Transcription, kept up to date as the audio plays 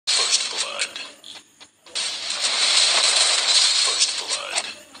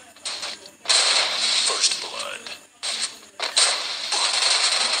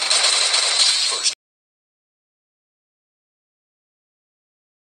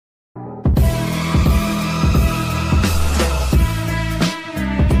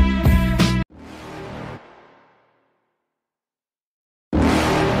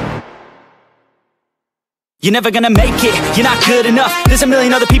You're never gonna make it, you're not good enough. There's a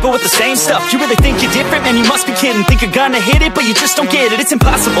million other people with the same stuff. You really think you're different? Man, you must be kidding. Think you're gonna hit it, but you just don't get it. It's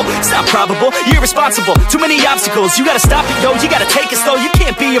impossible, it's not probable, you're irresponsible. Too many obstacles, you gotta stop it, yo. You gotta take it slow, you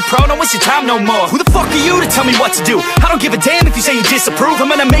can't be a pro. Don't waste your time no more. Who the fuck are you to tell me what to do? I don't give a damn if you say you disapprove.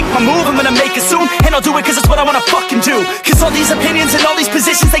 I'm gonna make my move, I'm gonna make it soon. And I'll do it cause it's what I wanna fucking do. Cause all these opinions and all these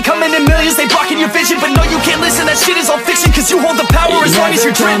positions, they come in millions, they blocking your vision. But no, you can't listen, that shit is all fiction. Cause you hold the power as long as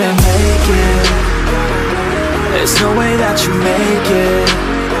you're dreaming. There's no way that you make it.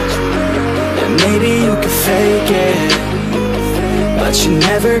 And maybe you can fake it, but you're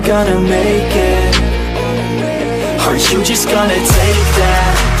never gonna make it. Aren't you just gonna take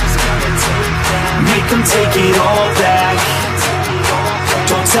that? Make them take it all back.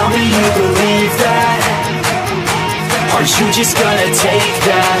 Don't tell me you believe that. Aren't you just gonna take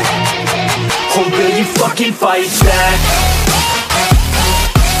that? Or will you fucking fight back?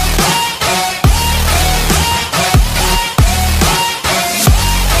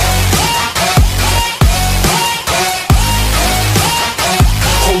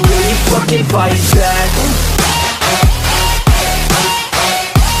 Fucking fight back.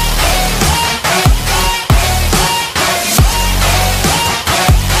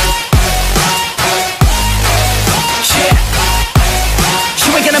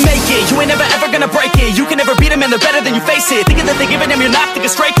 You ain't never ever gonna break it. You can never beat them and they're better than you face it. Thinking that they give a damn, you're not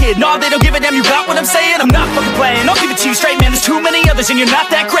thinking straight, kid. No, they don't give a damn, you got what I'm saying? I'm not fucking playing, I'll give it to you straight, man. There's too many others and you're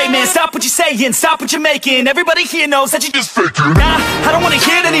not that great, man. Stop what you're saying, stop what you're making. Everybody here knows that you just faking. Nah, I don't wanna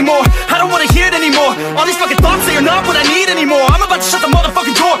hear it anymore, I don't wanna hear it anymore. All these fucking thoughts, they are not what I need anymore. I'm about to shut the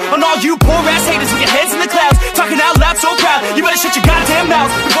motherfucking door on all you poor ass haters with your heads in the clouds, talking out loud so proud. You better shut your goddamn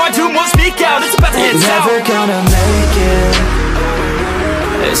mouth before I do more speak out. It's about to head south. You're never gonna make it.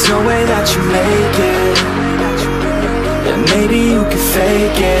 There's no way that you make it. And maybe you can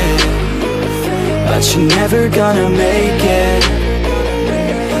fake it, but you're never gonna make it.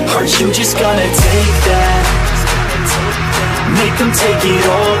 Aren't you just gonna take that? Make them take it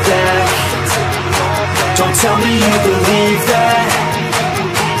all back. Don't tell me you believe that.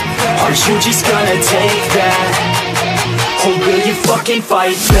 Aren't you just gonna take that? Or will you fucking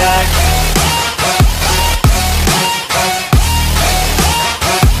fight back?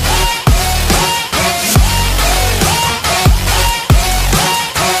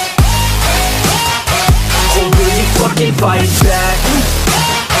 Fucking fight back.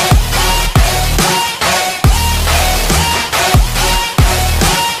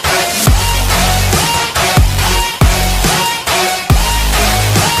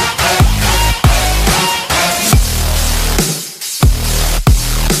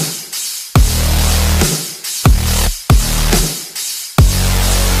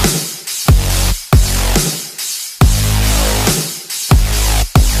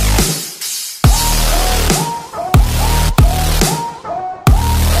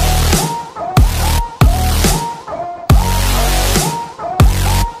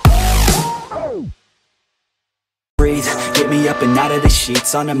 Breathe, get me up and out of the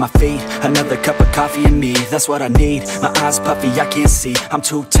sheets, onto my feet. Another cup of coffee and me, that's what I need. My eyes puffy, I can't see. I'm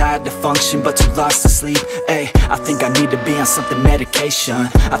too tired to function, but too lost to sleep. Ay, I think I need to be on something medication.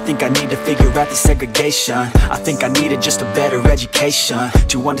 I think I need to figure out the segregation. I think I needed just a better education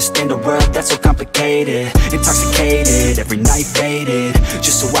to understand a world that's so complicated. Intoxicated, every night faded,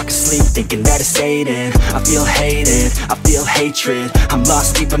 just so I can sleep thinking that it's sated. I feel hated, I feel hatred. I'm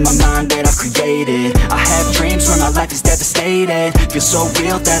lost deep in my mind that I've created. I have dreams where my life is devastated. Feel so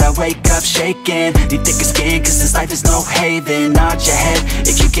real that I wake up shaking. Need thicker skin cause this life is no haven. Nod your head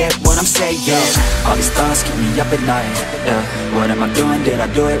if you get what I'm saying. All these thoughts keep me up at night, yeah. What am I doing, did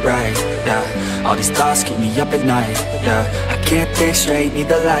I do it right, yeah. All these thoughts keep me up at night, yeah. I can't think straight, need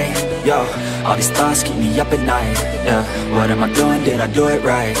the light, yo. All these thoughts keep me up at night, yeah. What am I doing, did I do it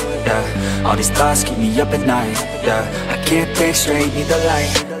right, yeah. All these thoughts keep me up at night, yeah. I can't think straight, need the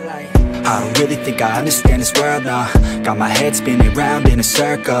light. I don't really think I understand this world now. Got my head spinning round in a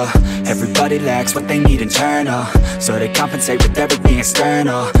circle. Everybody lacks what they need internal, so they compensate with everything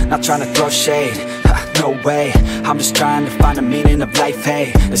external. Not trying to throw shade, no way. I'm just trying to find the meaning of life,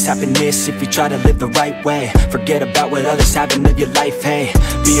 hey. There's happiness if you try to live the right way. Forget about what others have and live your life, hey.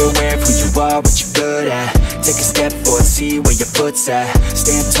 Be aware of who you are, what you're good at. Take a step forward, see where your foot's at.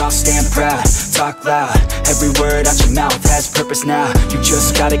 Stand tall, stand proud, talk loud. Every word out your mouth has purpose now. You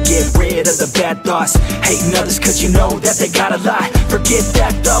just gotta get rid of the bad thoughts. Hating others cause you know that they got a lot. Forget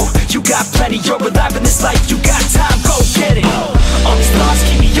that though, you got plenty. You're alive in this life, you got time, go get it. All these thoughts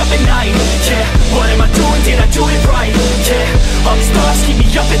keep me up at night, yeah. What am I doing, did I do it right, yeah. All these thoughts keep me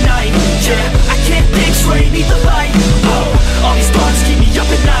up at night, yeah. I can't think straight, need the light, oh. All these thoughts keep me up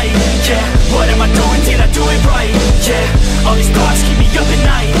at night, yeah. What am I doing, did I do it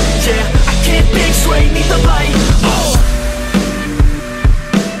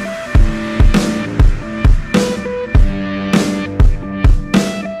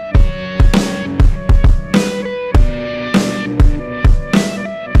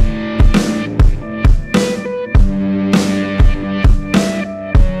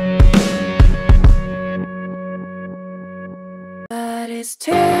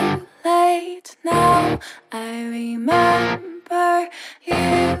late now. I remember you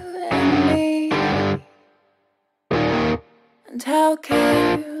and me, and how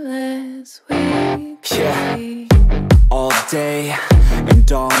careless we could be. All day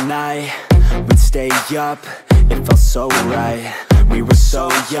and all night, we'd stay up, it felt so right. We were so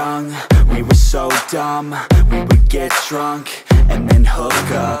young, we were so dumb. We would get drunk and then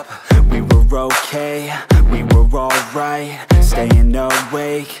hook up. We were okay, we were alright, staying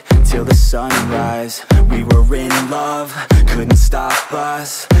awake till the sunrise. We were in love, couldn't stop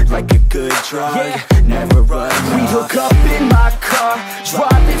us, like a good drug, never enough. We'd hook up in my car,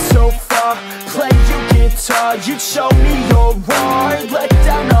 driving so far, play your guitar, you'd show me your art. Let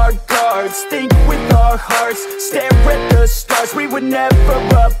down our guards, think with our hearts, stare at the stars. We were never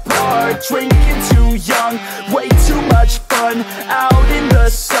apart, drinking too young, way too much fun, out in the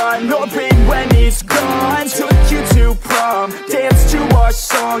sun, or rain when it's gone. Took you to prom, dance to our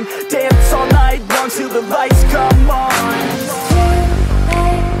song, dance all night long till the lights come on.